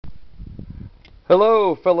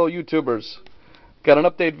Hello, fellow YouTubers. Got an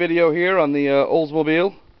update video here on the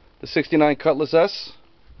Oldsmobile, the '69 Cutlass S.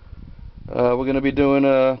 We're going to be doing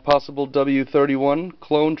a possible W-31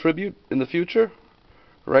 clone tribute in the future.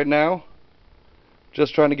 Right now,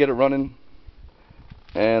 just trying to get it running,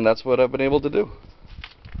 and that's what I've been able to do.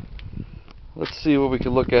 Let's see what we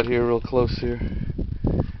can look at here real close here.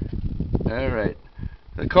 Alright.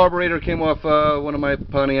 The carburetor came off one of my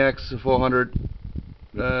Pontiacs 400.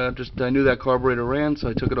 I knew that carburetor ran, so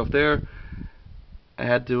I took it off there. I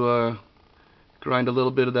had to grind a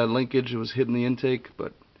little bit of that linkage. It was hitting the intake,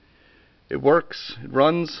 but it works. It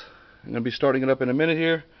runs. I'm going to be starting it up in a minute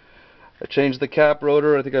here. I changed the cap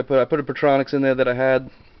rotor. I think I put a Petronics in there that I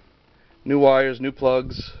had. New wires, new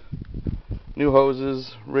plugs, new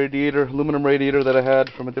hoses, radiator, aluminum radiator that I had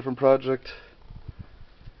from a different project,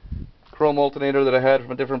 chrome alternator that I had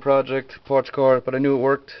from a different project, parts car, but I knew it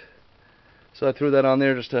worked. So I threw that on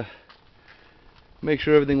there just to make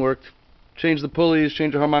sure everything worked. Changed the pulleys,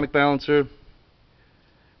 changed the harmonic balancer,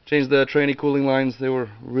 changed the tranny cooling lines. They were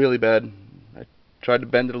really bad. I tried to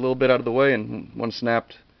bend it a little bit out of the way and one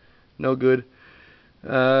snapped. No good.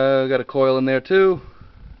 Got a coil in there too.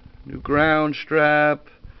 New ground strap,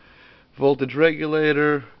 voltage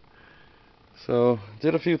regulator. So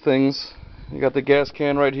did a few things. You got the gas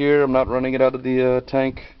can right here. I'm not running it out of the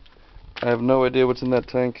tank. I have no idea what's in that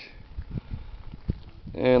tank.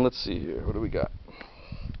 And let's see here, what do we got?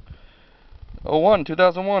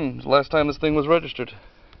 2001 was the last time this thing was registered.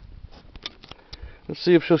 Let's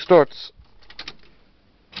see if she starts.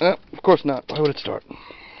 Of course not. Why would it start?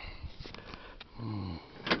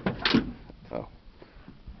 Oh.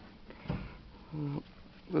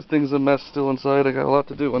 This thing's a mess still inside. I got a lot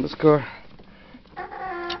to do on this car.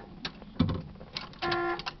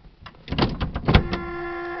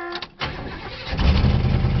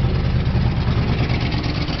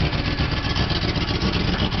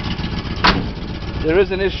 There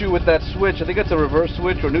is an issue with that switch. I think it's a reverse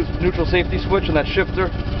switch or neutral safety switch on that shifter,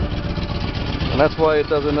 and that's why it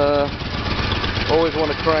doesn't always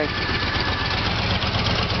want to crank.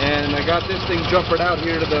 And I got this thing jumpered out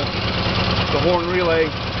here to the horn relay,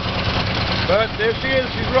 but there she is.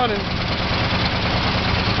 She's running.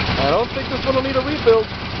 I don't think this one will need a rebuild.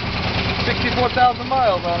 64,000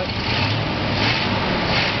 miles on it.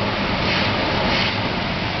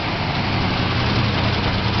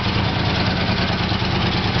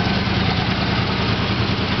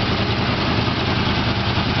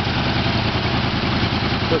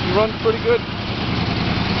 So she runs pretty good.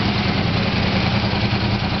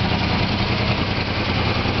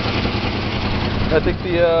 I think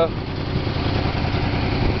I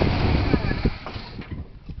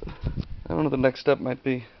don't know what the next step might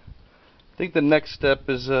be. I think the next step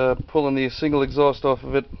is pulling the single exhaust off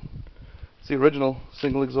of it. It's the original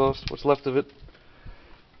single exhaust, what's left of it.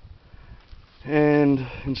 And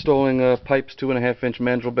installing pipes 2.5-inch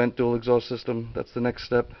mandrel bent dual exhaust system. That's the next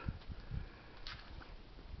step.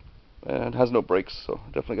 And it has no brakes, so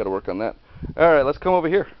definitely got to work on that. Alright, let's come over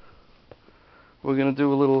here. We're going to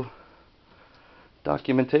do a little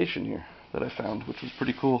documentation here that I found, which was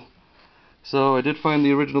pretty cool. So I did find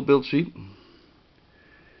the original build sheet.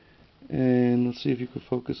 And let's see if you could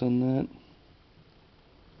focus on that.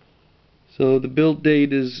 So the build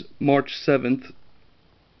date is March 7th.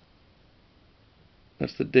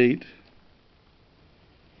 That's the date.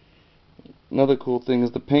 Another cool thing is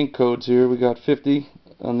the paint codes here. We got 50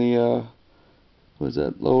 on the what is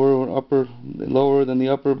that, lower or upper, lower than the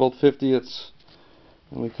upper, both 50. It's,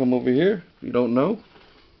 and we come over here, if you don't know,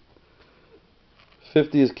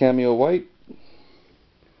 50 is cameo white.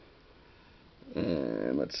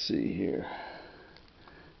 And let's see here,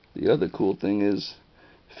 the other cool thing is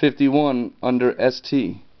 51 under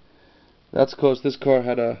ST. That's because this car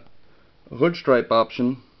had a hood stripe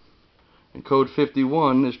option, and code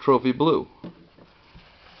 51 is trophy blue.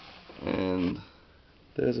 And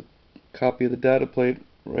there's a copy of the data plate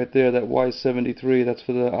right there, that Y73, that's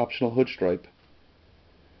for the optional hood stripe.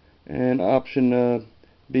 And option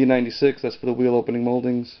B96, that's for the wheel opening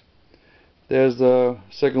moldings. There's the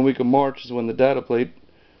second week of March is when the data plate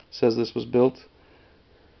says this was built.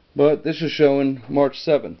 But this is showing March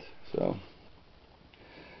 7th, so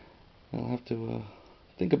I'll have to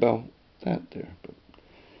think about that there. But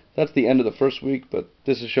that's the end of the first week, but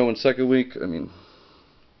this is showing second week. I mean,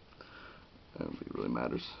 I don't think it really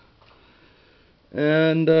matters.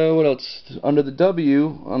 And what else? Under the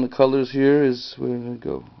W on the colors here is, where did it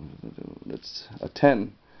go? It's a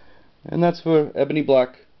 10. And that's for ebony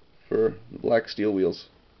black, for the black steel wheels.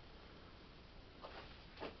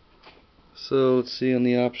 So let's see on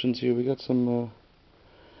the options here. We got some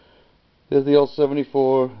There's the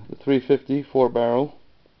L74, the 350 4-barrel.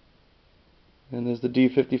 And there's the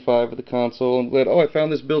D55 of the console. I'm glad. Oh, I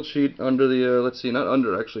found this build sheet under the, let's see, not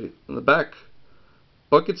under actually, on the back.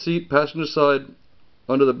 Bucket seat, passenger side,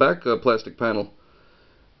 under the back plastic panel.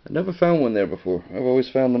 I never found one there before. I've always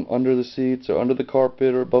found them under the seats or under the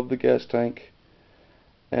carpet or above the gas tank.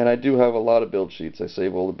 And I do have a lot of build sheets. I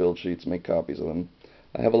save all the build sheets, make copies of them.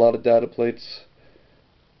 I have a lot of data plates.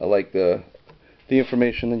 I like the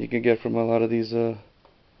information that you can get from a lot of these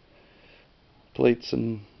plates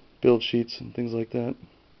and build sheets and things like that.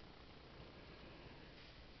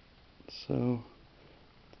 So,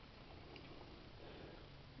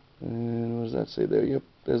 and what does that say there? Yep,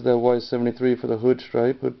 there's that Y73 for the hood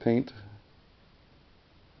stripe, hood paint.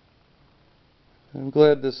 I'm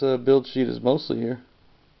glad this build sheet is mostly here.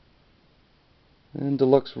 And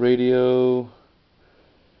deluxe radio.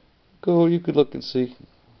 Go, you could look and see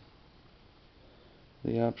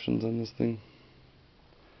the options on this thing.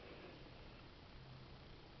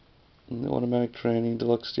 And the automatic tranny,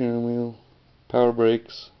 deluxe steering wheel, power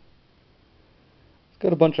brakes. It's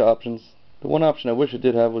got a bunch of options. The one option I wish it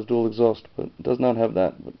did have was dual exhaust, but it does not have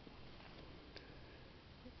that. But,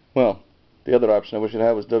 well, the other option I wish it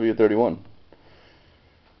had was W-31.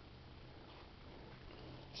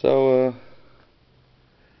 So,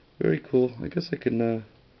 very cool. I guess I can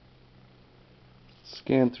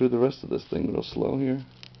scan through the rest of this thing real slow here.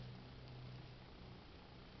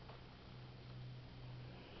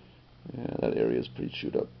 Yeah, that area is pretty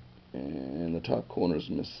chewed up, and the top corners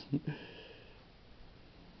miss.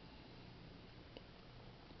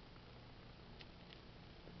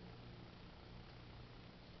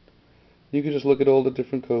 You can just look at all the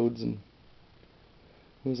different codes, and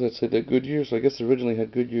what does that say? They're Goodyear, so I guess it originally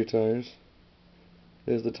had Goodyear tires.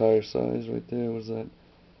 There's the tire size right there. What is that?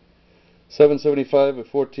 775 at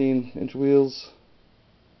 14-inch wheels.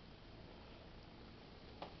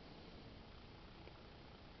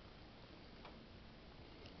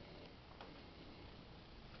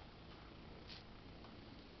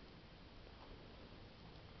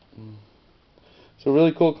 It's a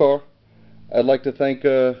really cool car. I'd like to thank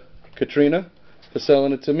Katrina for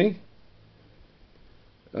selling it to me.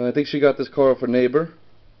 I think she got this car off her neighbor,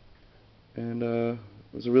 and it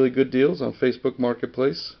was a really good deal. It's on Facebook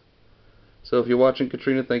Marketplace. So if you're watching,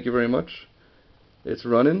 Katrina, thank you very much. It's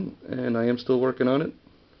running, and I am still working on it.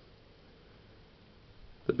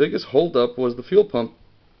 The biggest holdup was the fuel pump,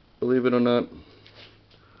 believe it or not.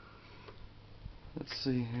 Let's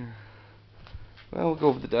see here. Well, we'll go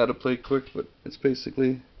over the data plate quick, but it's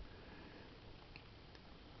basically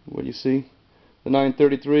what you see. The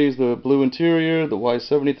 933 is the blue interior, the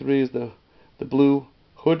Y73 is the blue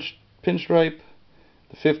hood pinstripe,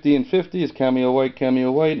 the 50 and 50 is cameo white,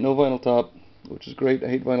 no vinyl top, which is great. I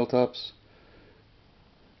hate vinyl tops.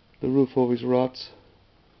 The roof always rots.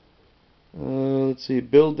 Let's see,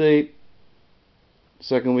 build date,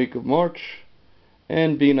 second week of March,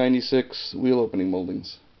 and B96 wheel opening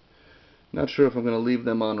moldings. Not sure if I'm going to leave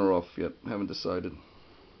them on or off yet. Haven't decided.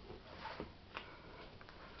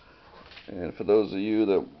 And for those of you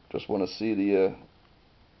that just want to see the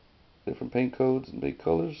different paint codes and big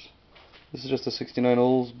colors, this is just a 69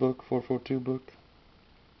 Olds book, 442 book.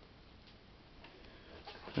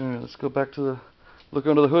 Alright, let's go back to the look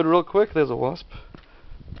under the hood real quick. There's a wasp.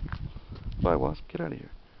 Bye, wasp. Get out of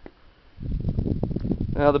here.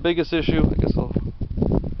 Now the biggest issue, I guess I'll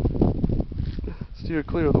steer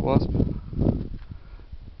clear of the wasp.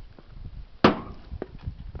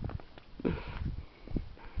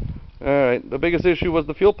 Alright, the biggest issue was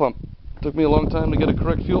the fuel pump. It took me a long time to get a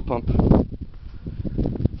correct fuel pump.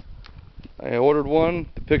 I ordered one,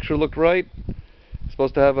 the picture looked right. It's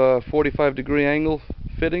supposed to have a 45-degree angle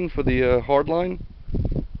fitting for the hard line.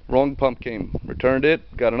 Wrong pump came. Returned it,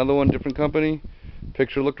 got another one, different company.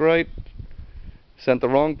 Picture looked right. Sent the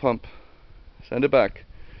wrong pump. Send it back.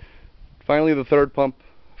 Finally, the third pump.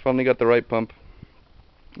 Finally got the right pump.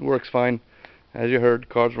 It works fine. As you heard,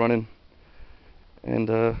 car's running. And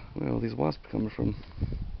where are these wasps coming from?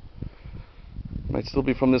 Might still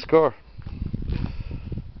be from this car.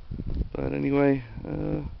 But anyway,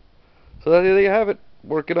 so there you have it.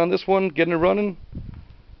 Working on this one, getting it running,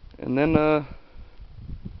 and then I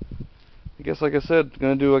guess, like I said,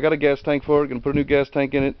 I got a gas tank for it. Gonna put a new gas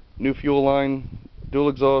tank in it, new fuel line, dual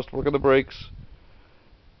exhaust, work on the brakes,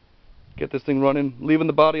 get this thing running. Leaving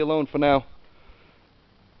the body alone for now.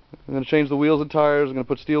 I'm going to change the wheels and tires. I'm going to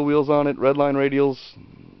put steel wheels on it, red line radials,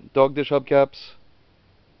 dog dish hubcaps,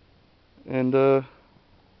 and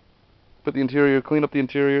put the interior, clean up the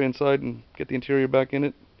interior inside and get the interior back in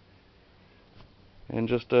it, and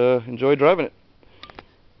just enjoy driving it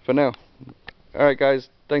for now. Alright guys,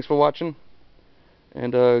 thanks for watching,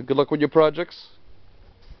 and good luck with your projects.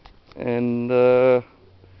 And a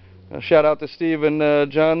shout out to Steve and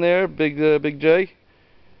John there, Big J,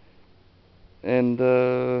 and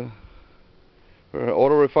for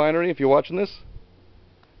Auto Refinery, if you're watching this.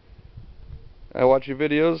 I watch your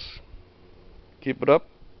videos, keep it up,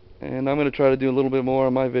 and I'm going to try to do a little bit more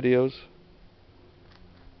on my videos.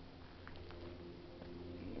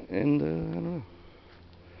 And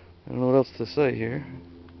I don't know what else to say here,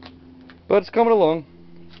 but it's coming along.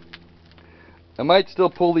 I might still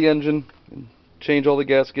pull the engine and change all the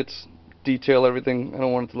gaskets, detail everything. I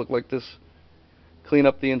don't want it to look like this. Clean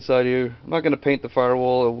up the inside here. I'm not going to paint the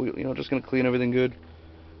firewall, or, just going to clean everything good.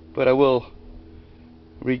 But I will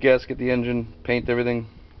re-gasket the engine, paint everything,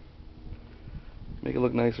 make it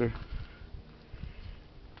look nicer.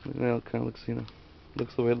 Now it kind of looks,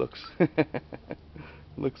 looks the way it looks.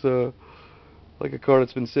 Looks like a car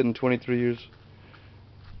that's been sitting 23 years.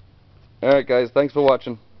 Alright guys, thanks for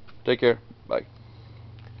watching. Take care. Bye.